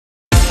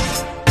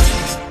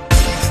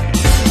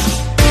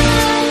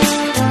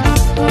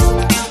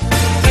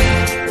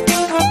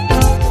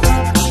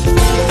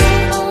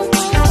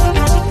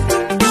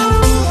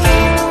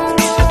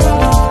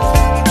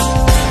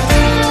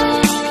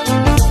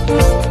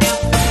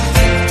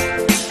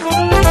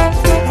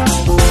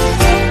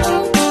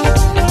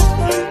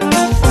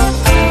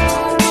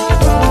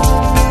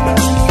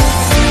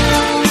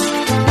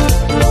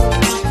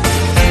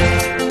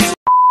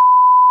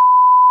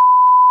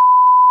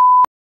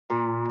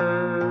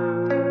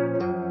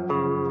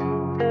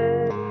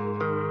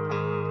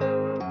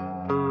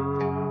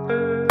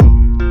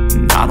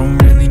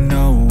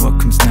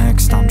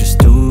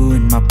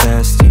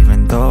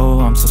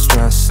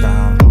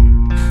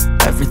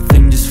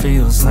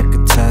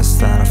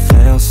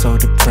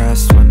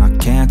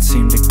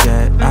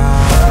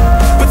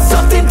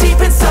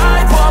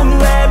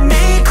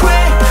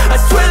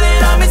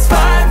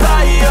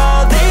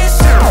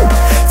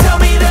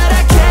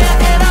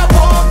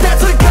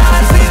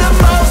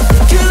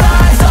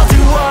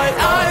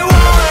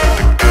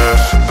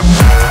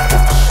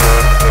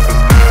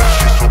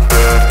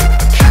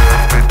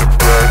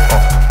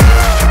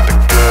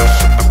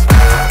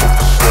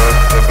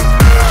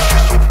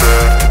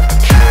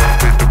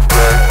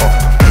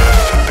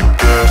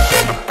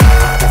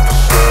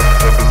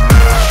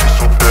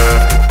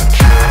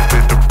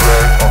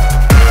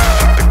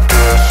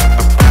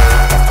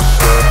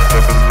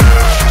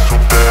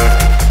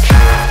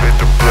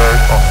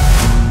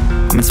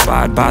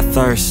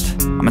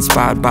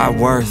inspired by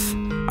worth.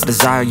 I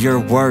desire your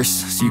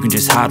worst, so you can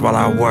just hide while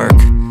I work.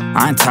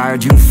 I ain't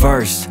tired, you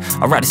first.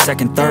 I'll write a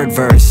second, third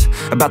verse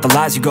about the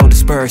lies you go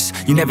disperse.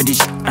 You never did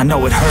shit, I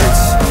know it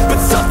hurts, but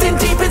something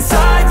deep